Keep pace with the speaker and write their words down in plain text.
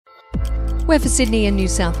We're for Sydney and New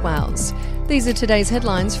South Wales. These are today's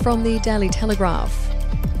headlines from the Daily Telegraph.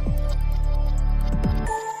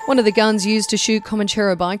 One of the guns used to shoot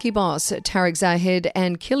Comanchero bikie boss Tariq Zahed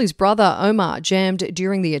and kill his brother Omar jammed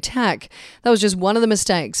during the attack. That was just one of the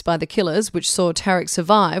mistakes by the killers, which saw Tariq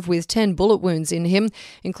survive with 10 bullet wounds in him,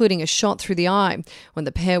 including a shot through the eye, when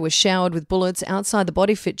the pair was showered with bullets outside the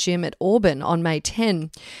BodyFit gym at Auburn on May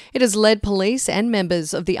 10. It has led police and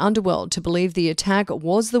members of the underworld to believe the attack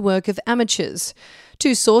was the work of amateurs.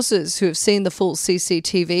 Two sources who have seen the full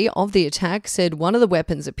CCTV of the attack said one of the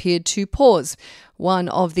weapons appeared to pause. One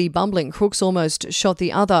of the bumbling crooks almost shot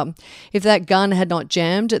the other. If that gun had not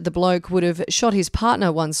jammed, the bloke would have shot his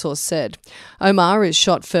partner, one source said. Omar is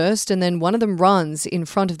shot first and then one of them runs in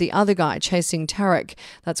front of the other guy chasing Tariq.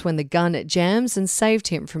 That's when the gun jams and saved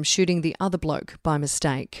him from shooting the other bloke by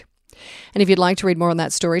mistake. And if you'd like to read more on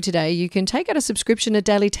that story today, you can take out a subscription at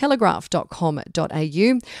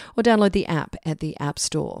dailytelegraph.com.au or download the app at the App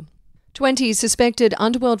Store. 20 suspected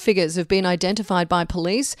underworld figures have been identified by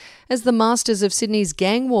police as the masters of Sydney's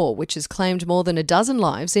gang war, which has claimed more than a dozen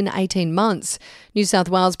lives in 18 months. New South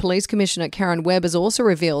Wales Police Commissioner Karen Webb has also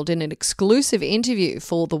revealed in an exclusive interview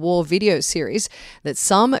for the War video series that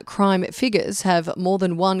some crime figures have more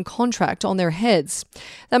than one contract on their heads.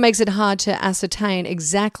 That makes it hard to ascertain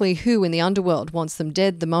exactly who in the underworld wants them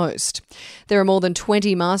dead the most. There are more than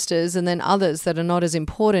 20 masters and then others that are not as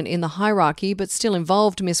important in the hierarchy but still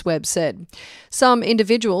involved, Miss Webb said. Some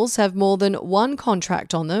individuals have more than one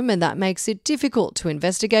contract on them, and that makes it difficult to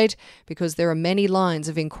investigate because there are many lines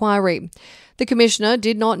of inquiry. The Commissioner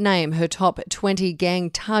did not name her top 20 gang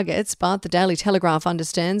targets, but the Daily Telegraph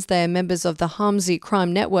understands they are members of the Hamzi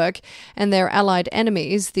crime network and their allied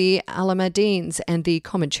enemies, the Alameddines and the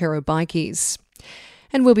Comanchero bikies.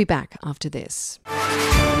 And we'll be back after this.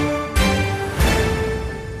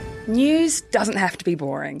 News doesn't have to be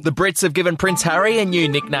boring. The Brits have given Prince Harry a new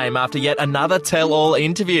nickname after yet another tell-all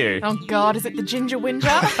interview. Oh God, is it the Ginger Whinger?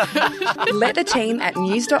 Let the team at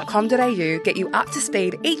news.com.au get you up to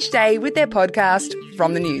speed each day with their podcast,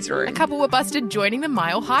 From the Newsroom. A couple were busted joining the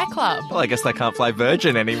Mile High Club. Well, I guess they can't play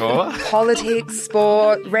Virgin anymore. Politics,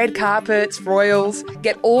 sport, red carpets, royals.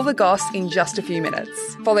 Get all the goss in just a few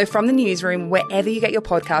minutes. Follow From the Newsroom wherever you get your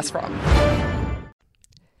podcast from.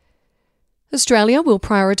 Australia will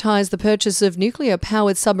prioritise the purchase of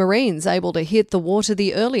nuclear-powered submarines able to hit the water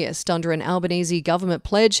the earliest under an Albanese government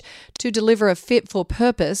pledge to deliver a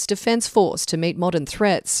fit-for-purpose defence force to meet modern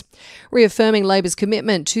threats. Reaffirming Labor's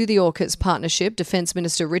commitment to the AUKUS partnership, Defence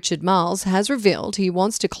Minister Richard Marles has revealed he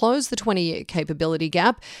wants to close the 20-year capability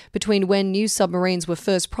gap between when new submarines were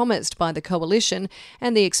first promised by the coalition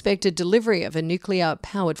and the expected delivery of a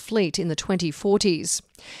nuclear-powered fleet in the 2040s.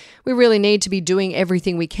 We really need to be doing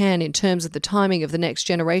everything we can in terms of the timing of the next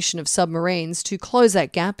generation of submarines to close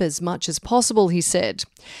that gap as much as possible, he said.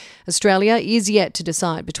 Australia is yet to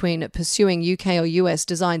decide between pursuing UK or US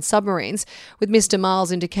designed submarines, with Mr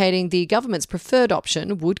Marles indicating the government's preferred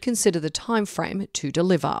option would consider the timeframe to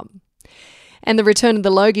deliver. And the return of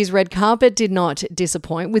the Logies red carpet did not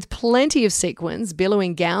disappoint, with plenty of sequins,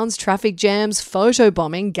 billowing gowns, traffic jams,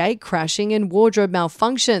 photobombing, gate crashing and wardrobe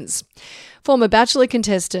malfunctions. Former Bachelor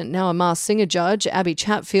contestant, now a Masked Singer judge, Abby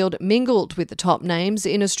Chatfield mingled with the top names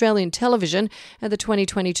in Australian television at the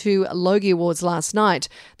 2022 Logie Awards last night,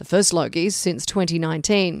 the first Logies since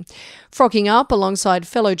 2019. Frocking up alongside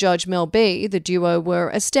fellow judge Mel B, the duo were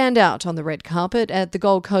a standout on the red carpet at the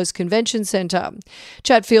Gold Coast Convention Centre.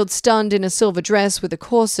 Chatfield stunned in a silver dress with a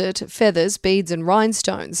corset, feathers, beads and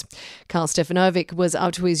rhinestones. Karl Stefanovic was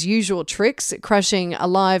up to his usual tricks, crashing a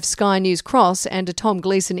live Sky News cross and a Tom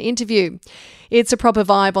Gleeson interview. It's a proper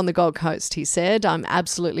vibe on the Gold Coast, he said. I'm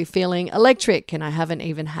absolutely feeling electric and I haven't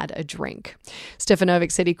even had a drink.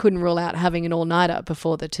 Stefanovic said he couldn't rule out having an all-nighter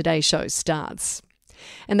before the Today Show starts.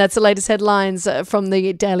 And that's the latest headlines from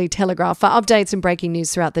the Daily Telegraph. For updates and breaking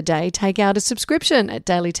news throughout the day, take out a subscription at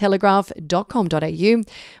dailytelegraph.com.au.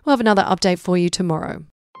 We'll have another update for you tomorrow.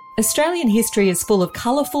 Australian history is full of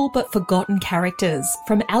colourful but forgotten characters,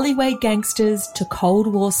 from alleyway gangsters to Cold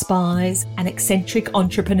War spies and eccentric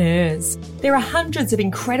entrepreneurs. There are hundreds of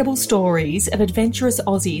incredible stories of adventurous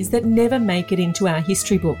Aussies that never make it into our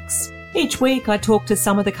history books. Each week I talk to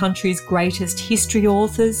some of the country's greatest history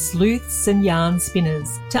authors, sleuths and yarn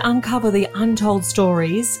spinners to uncover the untold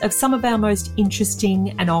stories of some of our most interesting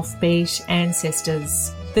and offbeat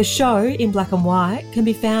ancestors. The show, In Black and White, can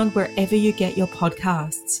be found wherever you get your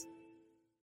podcasts.